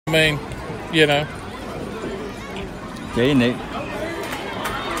I mean, you know. Okay, Nick.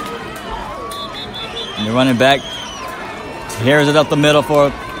 And the running back tears it up the middle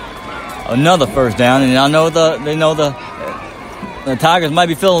for another first down. And I know the Tigers might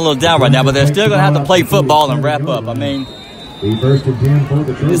be feeling a little down right now, but they're still going to have to play football and wrap up. I mean,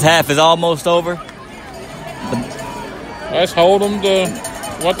 this half is almost over. Let's hold them to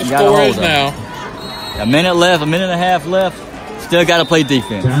what the score is now. A minute left, a minute and a half left. Still got to play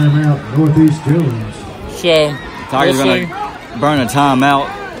defense. Timeout, Northeast Jones. So, Tigers are going to burn a timeout.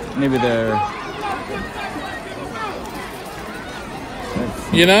 Maybe they're...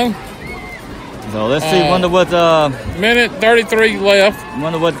 You know? So let's see. Wonder what... minute 33 left.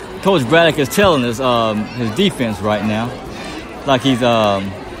 Wonder what Coach Braddock is telling his defense right now. Like he's... They're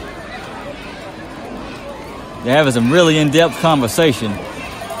having some really in-depth conversation.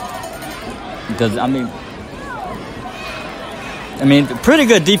 Because, I mean, pretty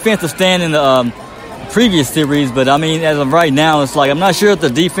good defensive stand in the previous series, but I mean, as of right now, it's like I'm not sure if the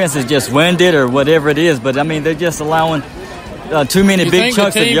defense is just winded or whatever it is, but I mean, they're just allowing too many big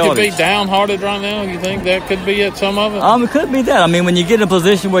chunks of yardage. You think the team could be downhearted right now? You think that could be it, some of it? It could be that. I mean, when you get in a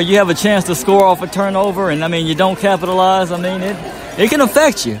position where you have a chance to score off a turnover and, I mean, you don't capitalize, I mean, it can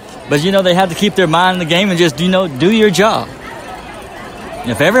affect you. But, you know, they have to keep their mind in the game and just, you know, do your job.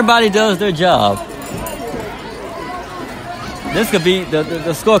 If everybody does their job, this could be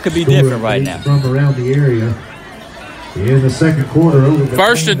the score could be different right now. From around the area in the second quarter.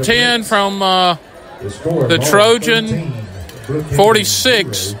 First and 10 from the Trojan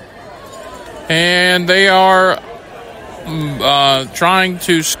 46, and they are trying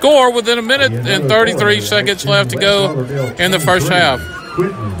to score within a minute and 33 seconds left to go in the first half.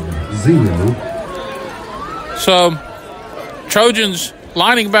 0. So Trojans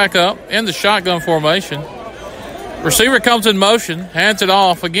lining back up in the shotgun formation. Receiver comes in motion, hands it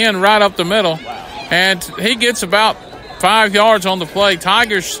off again right up the middle, and he gets about 5 yards on the play.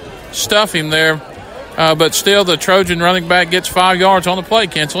 Tigers stuff him there, but still the Trojan running back gets 5 yards on the play,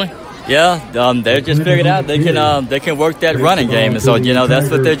 Kinsley. Yeah, they just figured out they can work that running game, and so, you know, that's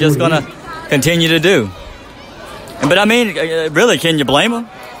what they're just going to continue to do. But, I mean, really, can you blame them?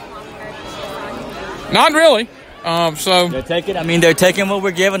 Not really. So they're taking what we're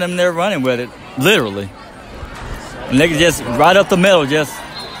giving them, they're running with it, literally. And they can just right up the middle.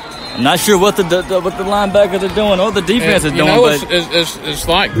 I'm not sure what the linebackers are doing or the defense is doing. But it's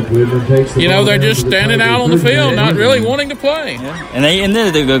like, you know, they're just standing out on the field, not really wanting to play. Yeah. And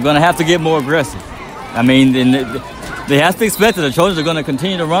then they're going to have to get more aggressive. I mean, they have to expect that the Trojans are going to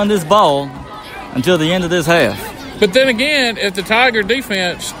continue to run this ball until the end of this half. But then again, if the Tiger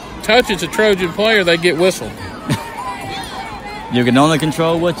defense touches a Trojan player, they get whistled. You can only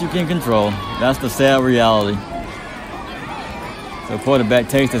control what you can control. That's the sad reality. The quarterback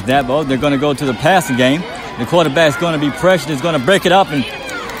takes the snap. They're going to go to the passing game. The quarterback's going to be pressured. He's going to break it up and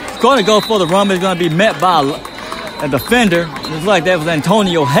he's going to go for the run. But he's going to be met by a defender. It looks like that was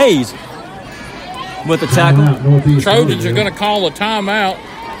Antonio Hayes with the tackle. Trojans are going to call a timeout.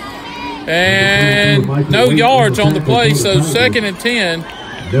 And no yards on the play, so 2nd and 10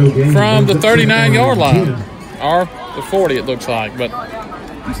 from the 39-yard line. Or the 40, it looks like, but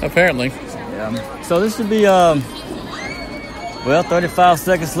apparently. Yeah. So this should be... 35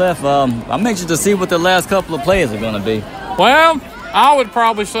 seconds left. I'm anxious to see what the last couple of plays are going to be. Well, I would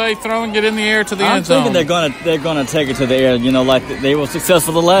probably say throw and get in the air to the end zone. I'm thinking they're gonna take it to the air. You know, like they were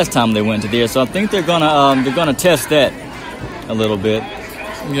successful the last time they went to the air. So I think they're gonna test that a little bit.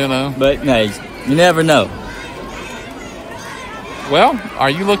 You know, but hey, you never know. Well, are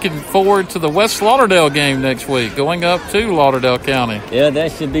you looking forward to the West Lauderdale game next week, going up to Lauderdale County? Yeah,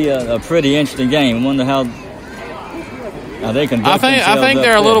 that should be a pretty interesting game. I wonder how they can. I think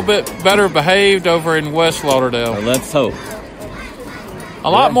they're a little bit better behaved over in West Lauderdale. Well, let's hope. A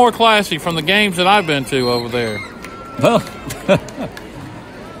lot more classy from the games that I've been to over there. Well,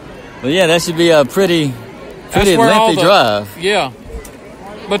 yeah, that should be a pretty lengthy drive. Yeah.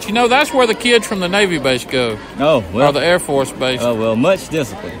 But, you know, that's where the kids from the Navy base go. Oh, well. Or the Air Force base. Oh, well, much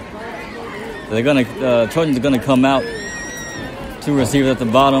discipline. Trojans are going to come out. 2 receivers at the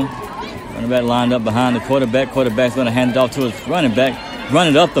bottom. Running back lined up behind the quarterback. Quarterback's going to hand it off to his running back.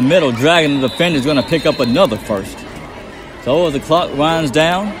 Running up the middle, dragging the defender is going to pick up another first. So as the clock winds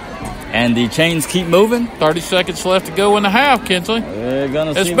down and the chains keep moving. 30 seconds left to go in the half, Kinsley.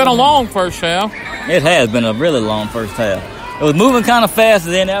 It's been a long first half. It has been a really long first half. It was moving kind of fast,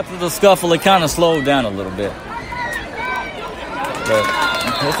 and then after the scuffle, it kind of slowed down a little bit.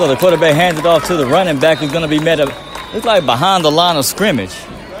 So the quarterback hands it off to the running back, who's going to be met up. It's like behind the line of scrimmage.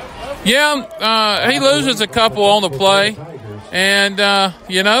 Yeah, he loses a couple on the play. And,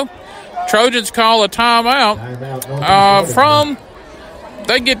 Trojans call a timeout.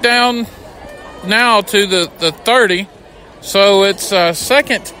 They get down now to the 30. So it's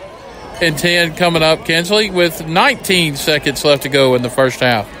 2nd and 10 coming up, Kinsley, with 19 seconds left to go in the first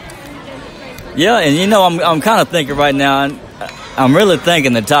half. Yeah, and I'm kind of thinking right now, I'm really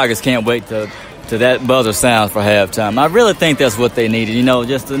thinking the Tigers can't wait to that buzzer sound for halftime. I really think that's what they needed.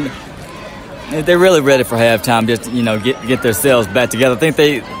 They're really ready for halftime. Just get themselves back together. I think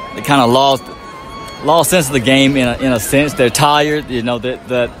they kind of lost sense of the game in a sense. They're tired.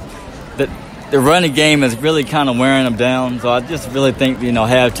 That the running game is really kind of wearing them down. So I just really think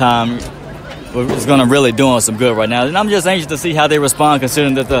halftime is going to really do them some good right now. And I'm just anxious to see how they respond,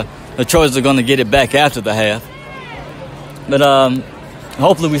 considering that the Trojans are going to get it back after the half. But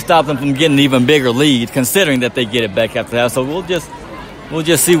hopefully we stop them from getting an even bigger lead, considering that they get it back after the half. So we'll just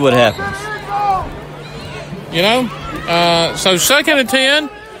see what happens. So 2nd and 10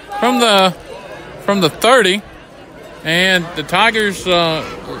 from the 30, and the Tigers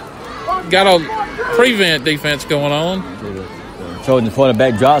got a prevent defense going on. Trojan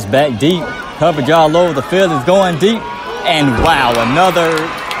quarterback drops back deep. Coverage all over the field is going deep. And wow, another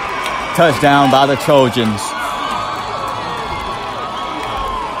touchdown by the Trojans.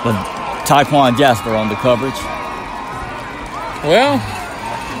 With Tyquan Jasper on the coverage. Well,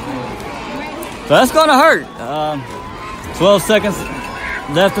 so that's going to hurt. 12 seconds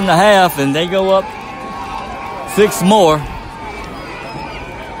left in the half, and they go up 6 more.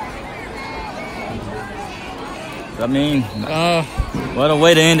 I mean, what a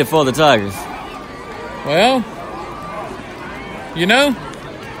way to end it for the Tigers. Well,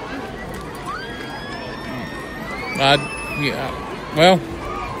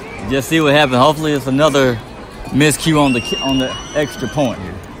 just see what happens. Hopefully, it's another miscue on the extra point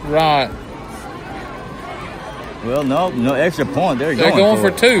here. Right. Well, no extra point. They're going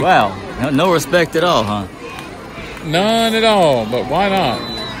for 2. Wow, no respect at all, huh? None at all. But why not?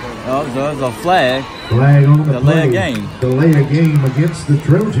 Oh, there's a flag. Flag on the delay of game. Delay a game against the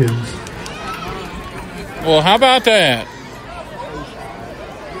Trojans. Well, how about that?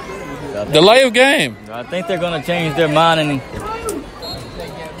 Delay of game. I think they're going to change their mind, and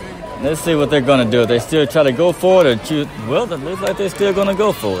let's see what they're going to do. They still try to go for it or choose? Well, it looks like they're still going to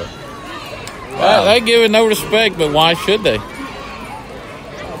go for it. Wow. They give it no respect, but why should they?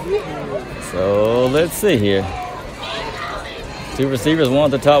 So let's see here. 2 receivers, one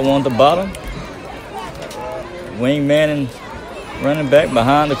at the top, one at the bottom. Wingman and running back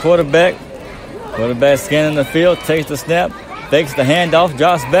behind the quarterback. Quarterback scanning the field, takes the snap, fakes the handoff,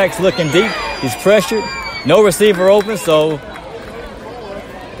 drops back, looking deep. He's pressured. No receiver open, so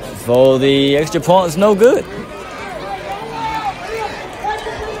the extra point is no good.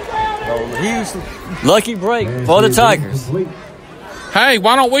 Huge lucky break for the Tigers. Hey,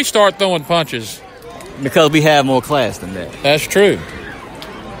 why don't we start throwing punches? Because we have more class than that. That's true.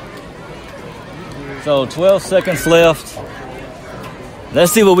 So 12 seconds left.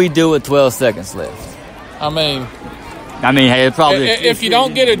 Let's see what we do with 12 seconds left. I mean, hey, it probably. If you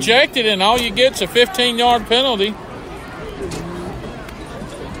don't get ejected and all you get's a 15-yard penalty,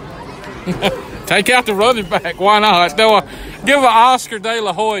 take out the running back. Why not? Give an Oscar De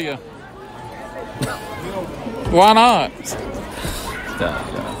La Hoya. Why not?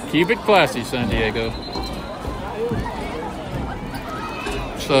 Keep it classy, San Diego.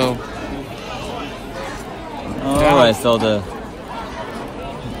 So. All right, so the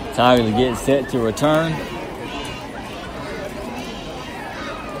Tigers get set to return.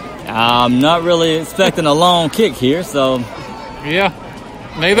 I'm not really expecting a long kick here, so. Yeah,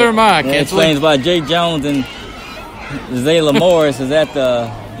 neither am I. That explains why Jay Jones and Zayla Morris is at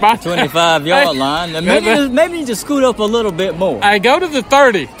the 25-yard line. Maybe you just scoot up a little bit more. Hey, go to the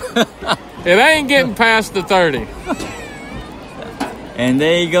 30. It ain't getting past the 30. And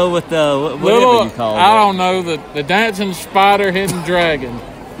there you go with the whatever you call it. I don't know, the dancing spider, hidden dragon.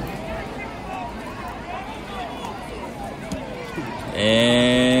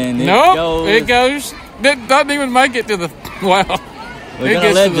 And it goes. It doesn't even make it to the. Wow. We're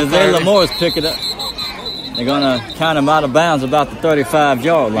going to let Zayla Morris pick it up. They're going to count him out of bounds about the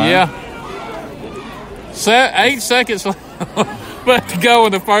 35-yard line. Yeah. 8 seconds left to go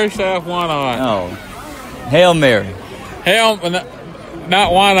in the first half. Why not? Oh. Hail Mary.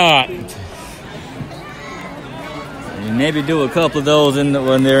 Not why not? You maybe do a couple of those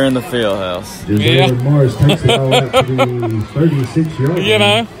when they're in the field house. Yeah. Morris takes it all up to the 36-yard line. You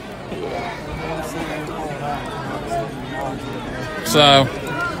know. So,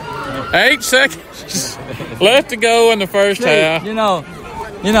 8 seconds left to go in the first half. You know,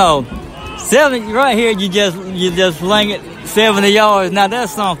 7 right here. You just 70 yards. Now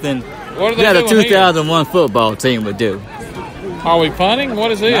that's something What are they that a doing 2001 football team would do. here? Are we punting?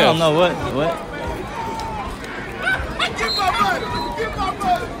 What is this? I don't know what.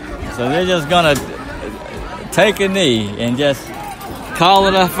 So they're just gonna take a knee and just call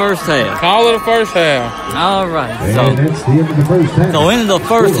it a first half. Call it a first half. All right. And So that's the end of the first half. in the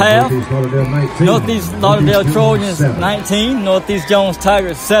first half, Northeast Lauderdale 19. Northeast Lauderdale 22-7. Trojans 19, Northeast Jones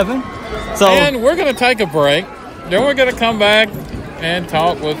Tigers 7. So And we're going to take a break. Then we're going to come back and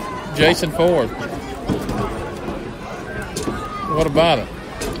talk with Jason Ford. What about it?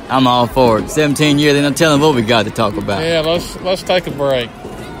 I'm all for it. 17 years, they're not telling what we got to talk about. Yeah, let's take a break.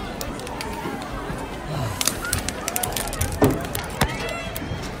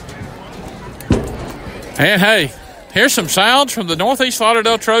 And hey, here's some sounds from the Northeast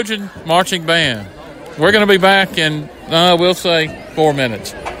Lauderdale Trojan Marching Band. We're going to be back in, we'll say, 4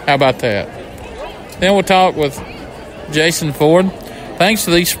 minutes. How about that? Then we'll talk with Jason Ford. Thanks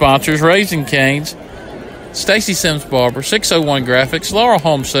to these sponsors, Raising Cane's, Stacy Sims Barber, 601 Graphics, Laurel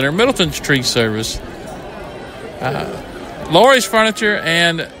Home Center, Middleton's Tree Service, Lori's Furniture,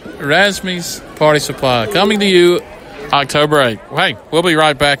 and Razmi's Party Supply. Coming to you October 8th. Hey, we'll be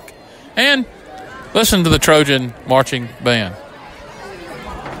right back. And listen to the Trojan Marching Band.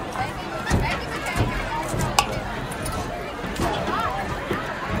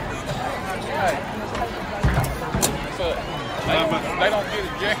 They don't get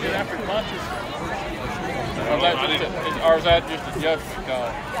ejected after punches? Or is that just a judgment call?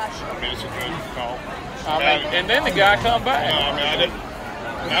 I mean, it's a good call. And then the guy come back. No, I mean,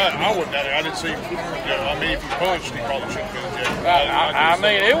 I wasn't out there. I didn't see. I mean, if you punched, he probably shouldn't have been ejected. I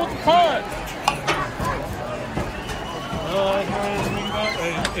mean, it was a punch.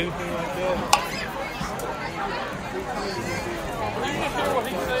 Anything like that.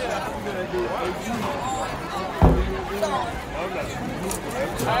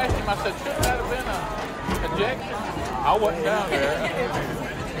 I asked him, I said, shouldn't that have been a ejection? I wasn't down there.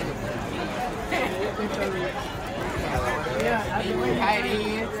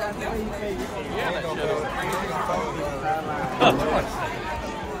 Yeah, that should have.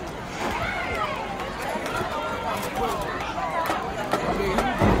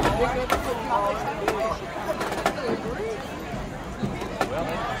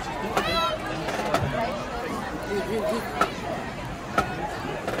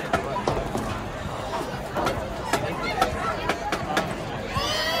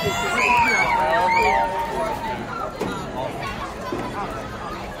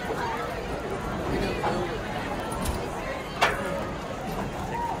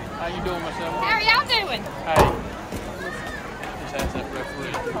 How you doing, myself? How are y'all doing? Hey, just asked that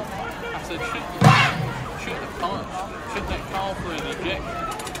referee. I said, shouldn't have punched? Shouldn't that call for an ejection?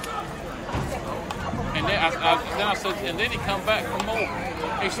 And then I said, and then he come back for more.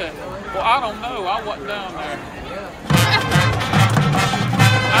 He said, well, I don't know. I wasn't down there.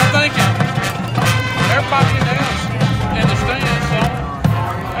 I'm thinking, everybody else in the stands, so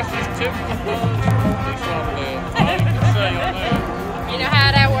that's just typical buzz. This one,